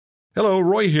Hello,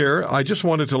 Roy here. I just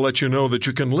wanted to let you know that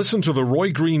you can listen to The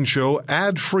Roy Green Show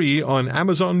ad-free on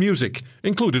Amazon Music,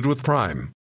 included with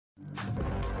Prime.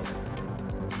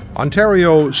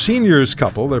 Ontario seniors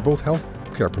couple, they're both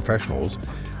healthcare professionals,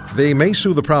 they may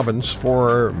sue the province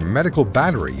for medical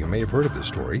battery. You may have heard of this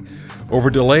story. Over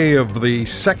delay of the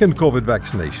second COVID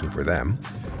vaccination for them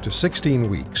to 16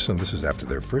 weeks, and this is after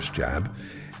their first jab.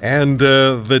 And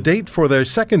the date for their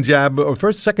second jab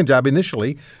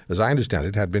initially, as I understand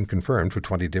it, had been confirmed for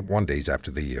 21 days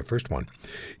after the first one.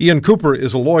 Ian Cooper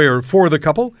is a lawyer for the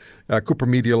couple,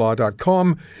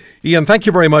 coopermedialaw.com. Ian, thank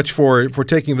you very much for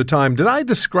taking the time. Did I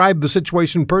describe the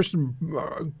situation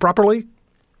properly?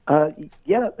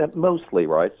 Yeah, mostly,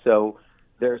 right. So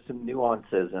there are some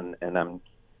nuances, and I'm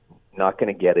not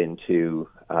going to get into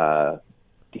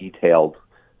detailed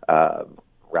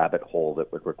rabbit hole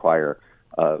that would require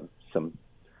a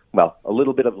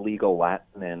little bit of legal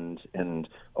Latin and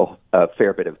a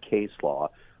fair bit of case law.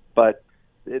 But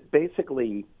it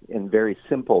basically, in very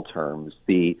simple terms,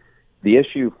 the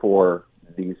issue for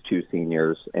these two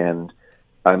seniors, and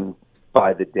I'm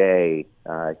by the day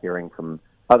hearing from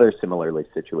other similarly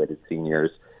situated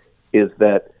seniors, is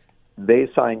that they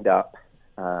signed up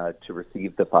to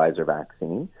receive the Pfizer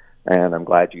vaccine, and I'm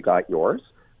glad you got yours.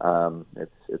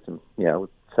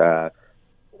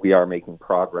 We are making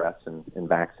progress in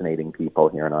vaccinating people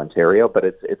here in Ontario, but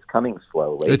it's coming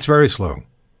slowly. It's very slow.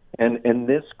 And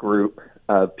this group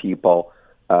of people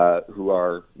who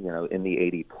are in the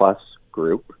 80-plus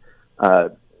group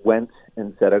went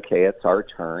and said, okay, it's our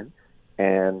turn,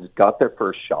 and got their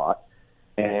first shot.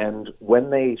 And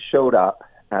when they showed up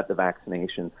at the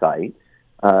vaccination site,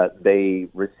 they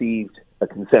received a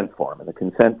consent form. And the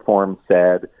consent form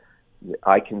said,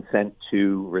 I consent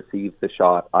to receive the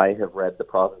shot. I have read the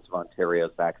province of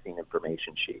Ontario's vaccine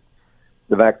information sheet.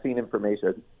 The vaccine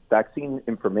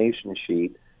information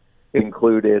sheet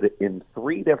included in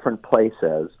 3 different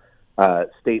places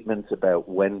statements about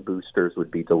when boosters would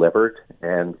be delivered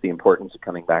and the importance of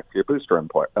coming back for your booster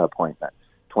appointment.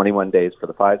 21 days for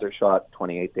the Pfizer shot,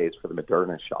 28 days for the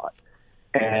Moderna shot.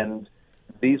 And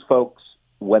these folks,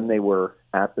 when they were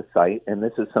at the site, and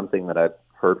this is something that I've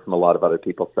heard from a lot of other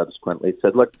people subsequently,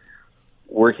 said, look,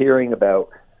 we're hearing about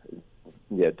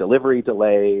delivery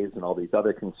delays and all these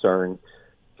other concerns.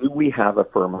 Do we have a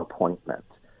firm appointment?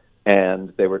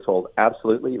 And they were told,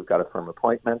 absolutely, you've got a firm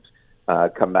appointment.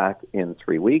 Come back in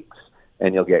 3 weeks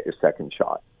and you'll get your second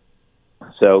shot.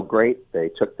 So great. They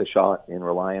took the shot in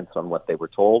reliance on what they were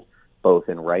told, both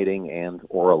in writing and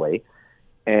orally.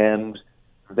 And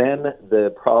then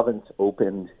the province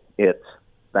opened its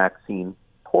vaccine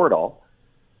portal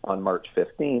on March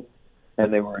 15th,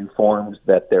 and they were informed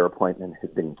that their appointment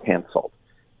had been canceled.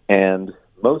 And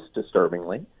most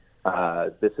disturbingly,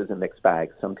 this is a mixed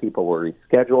bag. Some people were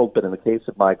rescheduled, but in the case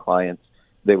of my clients,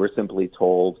 they were simply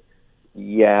told,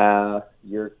 yeah,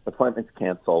 your appointment's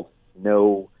canceled.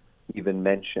 No even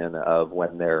mention of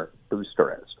when their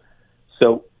booster is.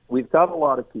 So we've got a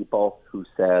lot of people who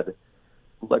said,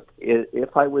 look,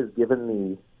 if I was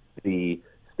given the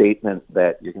statement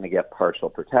that you're going to get partial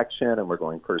protection and we're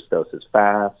going first doses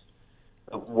fast,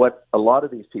 what a lot of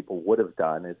these people would have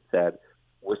done is said,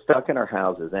 we're stuck in our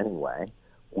houses anyway.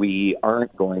 We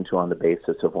aren't going to, on the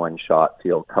basis of one shot,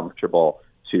 feel comfortable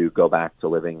to go back to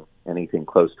living anything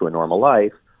close to a normal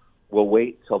life. We'll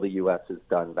wait till the U.S. is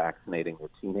done vaccinating the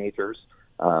teenagers.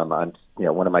 I'm,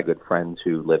 one of my good friends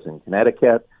who lives in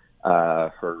Connecticut.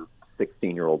 Her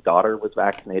 16-year-old daughter was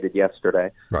vaccinated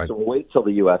yesterday. Right. So we'll wait till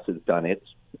the U.S. is done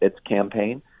its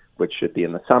campaign, which should be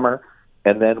in the summer,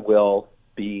 and then we'll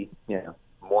be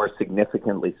more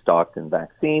significantly stocked in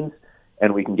vaccines,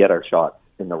 and we can get our shots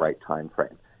in the right time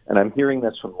frame. And I'm hearing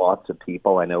this from lots of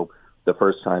people. I know the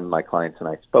first time my clients and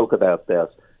I spoke about this,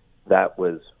 that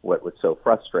was what was so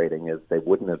frustrating, is they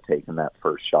wouldn't have taken that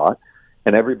first shot.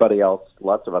 And everybody else,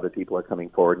 lots of other people are coming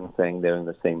forward and saying they're in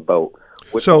the same boat.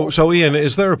 So Ian,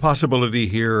 is there a possibility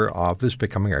here of this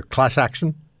becoming a class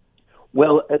action?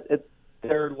 Well,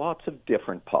 there are lots of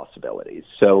different possibilities.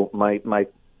 So my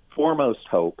foremost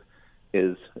hope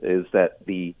is that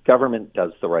the government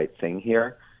does the right thing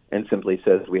here and simply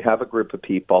says, we have a group of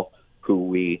people who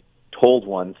we told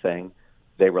one thing,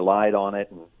 they relied on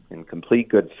it in complete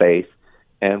good faith,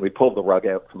 and we pulled the rug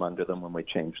out from under them when we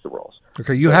changed the rules.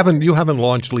 Okay, you haven't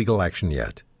launched legal action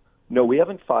yet. No, we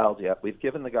haven't filed yet. We've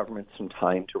given the government some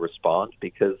time to respond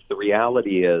because the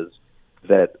reality is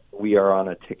that we are on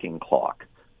a ticking clock.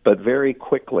 But very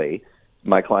quickly,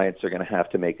 my clients are going to have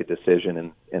to make a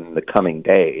decision in the coming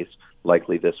days,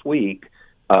 likely this week,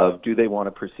 of do they want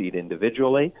to proceed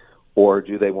individually or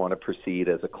do they want to proceed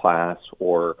as a class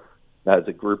or as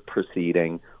a group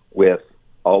proceeding with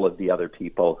all of the other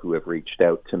people who have reached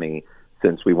out to me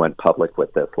since we went public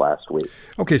with this last week.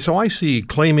 Okay, so I see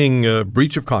claiming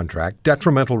breach of contract,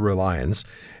 detrimental reliance,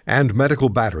 and medical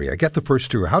battery. I get the first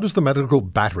two. How does the medical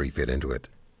battery fit into it?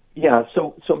 Yeah,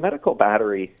 so medical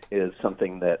battery is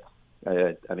something that,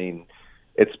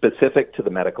 it's specific to the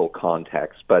medical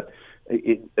context, but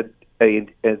you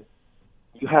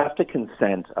have to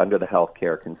consent under the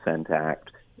Healthcare Consent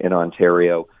Act in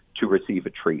Ontario to receive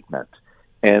a treatment.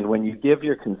 And when you give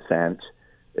your consent,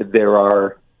 there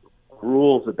are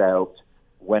rules about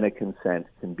when a consent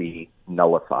can be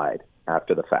nullified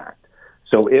after the fact.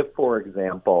 So if, for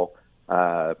example,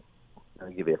 I'll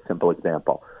give you a simple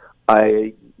example.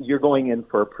 You're going in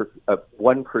for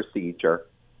one procedure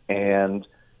and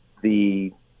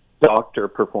the doctor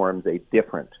performs a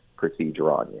different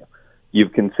procedure on you.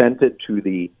 You've consented to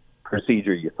the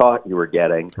procedure you thought you were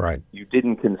getting. Right. You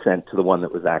didn't consent to the one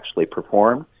that was actually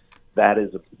performed. That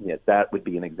would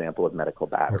be an example of medical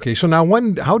battery. Okay, so now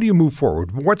how do you move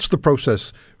forward? What's the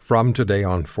process from today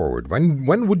on forward?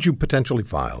 When would you potentially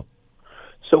file?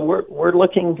 So we're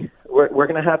going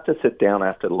to have to sit down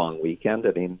after the long weekend.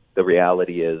 I mean, the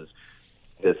reality is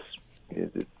this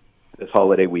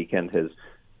holiday weekend has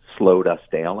slowed us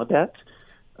down a bit,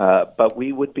 but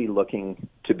we would be looking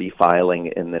to be filing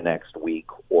in the next week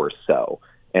or so.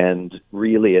 And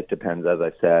really, it depends, as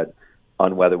I said,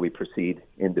 on whether we proceed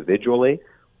individually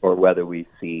or whether we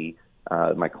see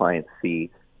my clients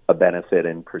see a benefit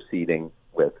in proceeding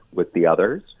with the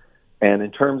others. And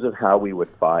in terms of how we would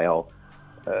file,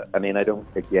 I don't,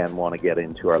 again, want to get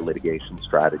into our litigation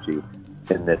strategy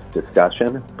in this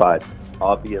discussion, but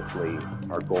obviously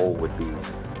our goal would be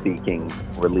seeking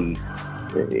relief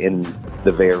in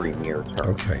the very near term.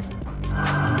 Okay.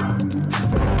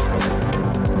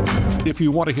 If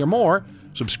you want to hear more,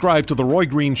 subscribe to The Roy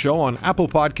Green Show on Apple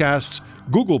Podcasts,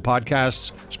 Google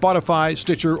Podcasts, Spotify,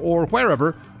 Stitcher, or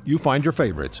wherever you find your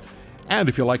favorites. And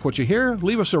if you like what you hear,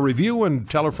 leave us a review and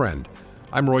tell a friend.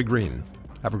 I'm Roy Green.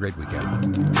 Have a great weekend.